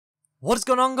What is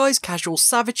going on, guys? Casual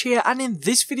Savage here, and in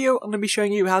this video I'm going to be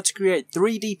showing you how to create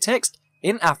 3D text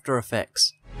in After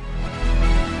Effects.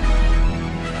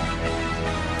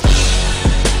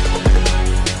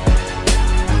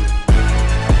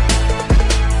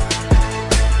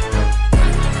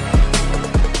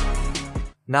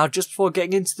 Now, just before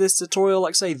getting into this tutorial,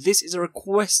 like I say, this is a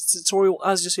request tutorial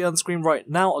as you see on the screen right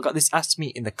now. I got this asked me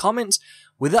in the comments.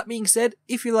 With that being said,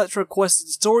 if you'd like to request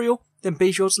a tutorial, then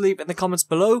be sure to leave it in the comments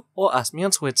below or ask me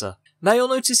on Twitter. Now you'll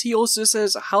notice he also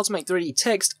says how to make 3D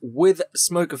text with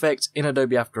smoke effect in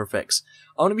Adobe After Effects.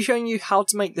 I'm going to be showing you how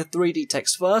to make the 3D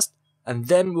text first, and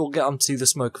then we'll get onto the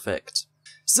smoke effect.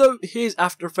 So here's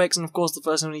After Effects, and of course the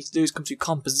first thing we need to do is come to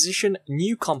Composition,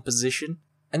 New Composition,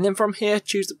 and then from here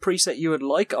choose the preset you would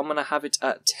like. I'm going to have it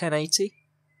at 1080,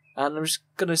 and I'm just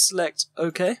going to select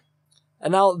OK.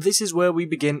 And now this is where we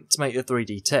begin to make the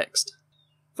 3D text.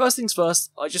 First things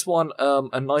first, I just want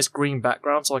a nice green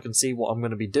background so I can see what I'm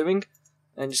going to be doing.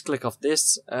 And just click off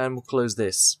this and we'll close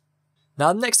this.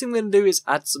 Now the next thing we're going to do is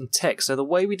add some text. So the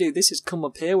way we do this is come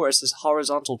up here where it says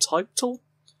horizontal type tool.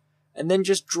 And then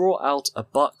just draw out a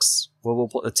box where we'll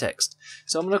put the text.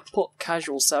 So I'm going to put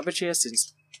Casual Savage here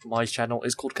since my channel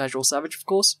is called Casual Savage, of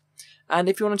course. And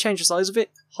if you want to change the size of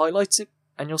it, highlight it.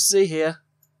 And you'll see here,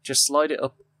 just slide it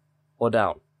up or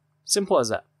down. Simple as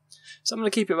that. So I'm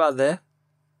going to keep it about there.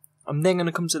 I'm then going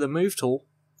to come to the Move tool,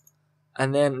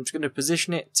 and then I'm just going to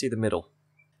position it to the middle.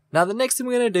 Now the next thing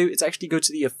we're going to do is actually go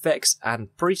to the Effects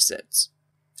and Presets.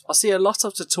 I see a lot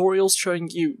of tutorials showing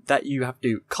you that you have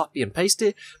to copy and paste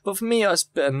it, but for me it's a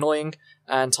bit annoying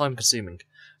and time consuming.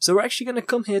 So we're actually going to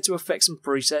come here to Effects and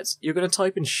Presets, you're going to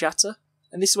type in Shatter,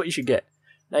 and this is what you should get.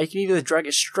 Now you can either drag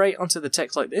it straight onto the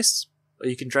text like this, or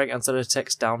you can drag it onto the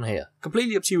text down here.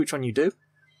 Completely up to you which one you do.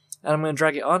 And I'm going to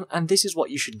drag it on, and this is what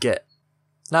you should get.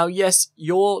 Now yes,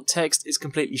 your text is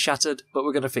completely shattered, but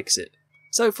we're going to fix it.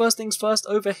 So first things first,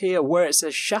 over here where it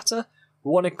says shatter,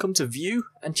 we want to come to view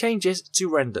and change it to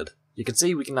rendered. You can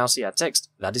see we can now see our text,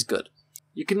 that is good.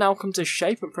 You can now come to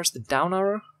shape and press the down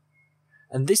arrow,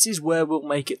 and this is where we'll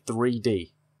make it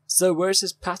 3D. So where it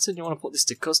says pattern, you want to put this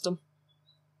to custom,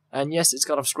 and yes, it's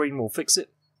got off screen, we'll fix it.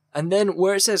 And then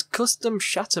where it says custom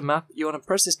shatter map, you want to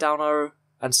press this down arrow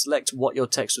and select what your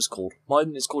text was called.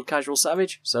 Mine is called Casual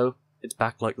Savage, so it's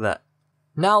back like that.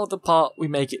 Now the part we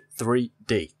make it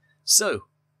 3D. So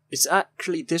it's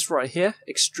actually this right here,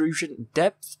 extrusion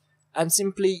depth, and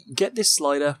simply get this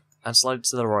slider and slide it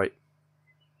to the right.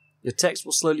 Your text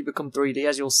will slowly become 3D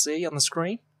as you'll see on the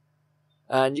screen,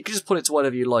 and you can just put it to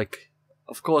whatever you like.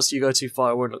 Of course, you go too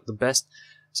far, it won't look the best.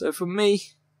 So for me,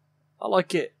 I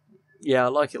like it. Yeah, I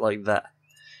like it like that.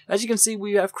 As you can see,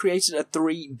 we have created a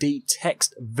 3D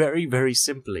text very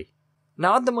simply.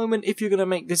 Now at the moment, if you're going to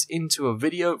make this into a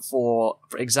video for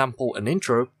example, an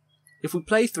intro, if we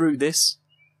play through this,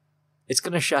 it's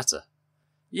going to shatter.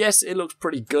 Yes, it looks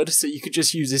pretty good, so you could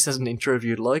just use this as an intro if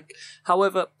you'd like.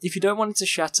 However, if you don't want it to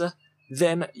shatter,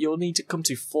 then you'll need to come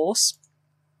to Force,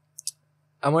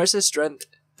 and where it says Strength,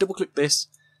 double click this,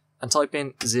 and type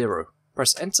in 0.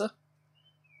 Press Enter,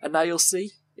 and now you'll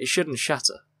see it shouldn't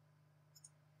shatter.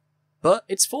 But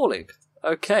it's falling.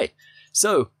 Okay,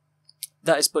 so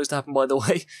that is supposed to happen, by the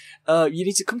way. You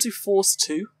need to come to Force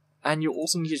 2, and you'll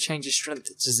also need to change the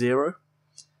strength to 0.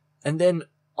 And then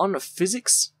on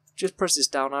Physics, just press this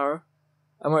down arrow,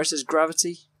 and where it says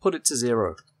Gravity, put it to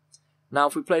 0. Now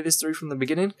if we play this through from the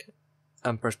beginning,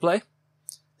 and press play,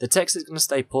 the text is going to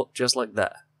stay put just like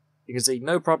that. You can see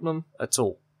no problem at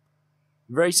all.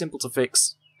 Very simple to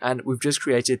fix, and we've just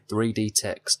created 3D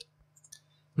text.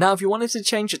 Now if you wanted to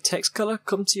change the text color,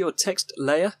 come to your text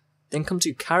layer, then come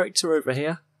to character over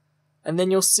here, and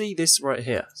then you'll see this right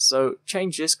here. So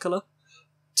change this color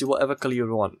to whatever color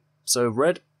you want. So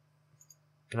red,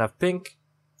 you can have pink,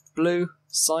 blue,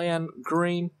 cyan,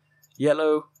 green,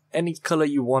 yellow, any color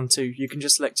you want to. You can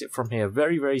just select it from here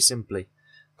very simply.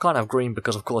 Can't have green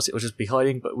because of course it will just be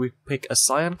hiding, but we pick a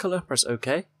cyan color, press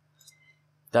OK.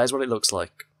 That is what it looks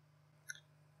like.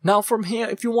 Now from here,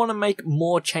 if you want to make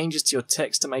more changes to your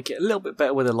text to make it a little bit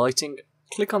better with the lighting,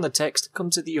 click on the text, come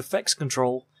to the effects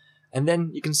control, and then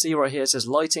you can see right here it says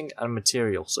lighting and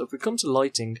material. So if we come to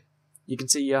lighting, you can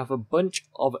see you have a bunch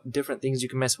of different things you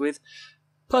can mess with.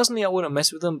 Personally, I wouldn't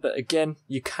mess with them, but again,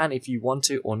 you can if you want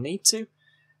to or need to.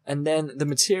 And then the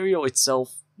material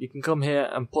itself, you can come here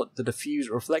and put the diffuse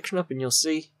reflection up, and you'll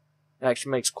see it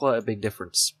actually makes quite a big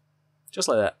difference. Just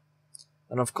like that.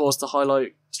 And of course the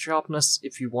highlight sharpness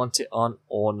if you want it on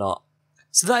or not.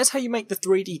 So that is how you make the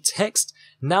 3D text.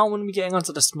 Now I'm going to be getting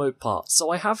onto the smoke part.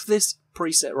 So I have this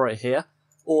preset right here,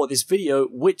 or this video,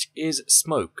 which is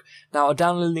smoke. Now a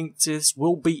download link to this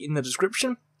will be in the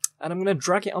description, and I'm going to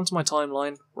drag it onto my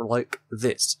timeline like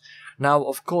this. Now,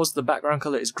 of course, the background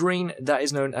color is green. That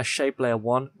is known as shape layer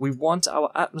 1. We want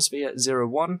our atmosphere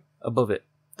 01 above it.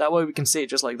 That way we can see it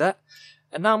just like that.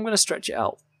 And now I'm going to stretch it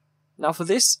out. Now for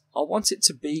this, I want it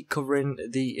to be covering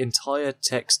the entire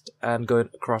text and going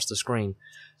across the screen.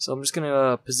 So I'm just going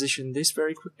to position this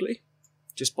very quickly,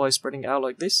 just by spreading it out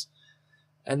like this.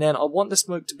 And then I want the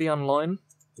smoke to be on line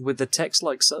with the text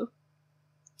like so.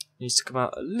 It needs to come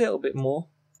out a little bit more.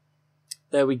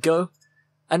 There we go.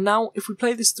 And now if we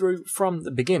play this through from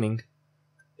the beginning,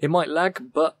 it might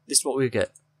lag, but this is what we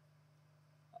get.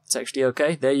 It's actually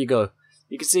okay. There you go.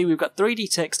 You can see we've got 3D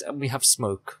text and we have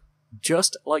smoke.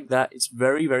 Just like that. It's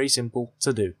very, very simple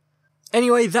to do.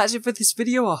 Anyway, that's it for this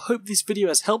video. I hope this video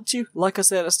has helped you. Like I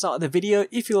said at the start of the video,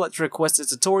 if you'd like to request a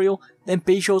tutorial, then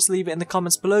be sure to leave it in the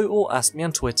comments below or ask me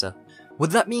on Twitter.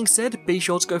 With that being said, be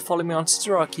sure to go follow me on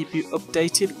Twitter. I'll keep you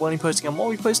updated when I'm posting and what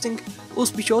we're posting.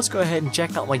 Also be sure to go ahead and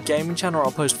check out my gaming channel.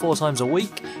 I'll post 4 times a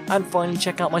week. And finally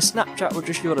check out my Snapchat, which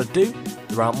is sure to do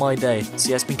throughout my day. So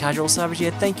yeah, it's been Casual Savage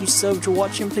here. Thank you so much for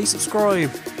watching. Please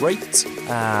subscribe, rate,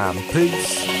 and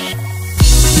peace.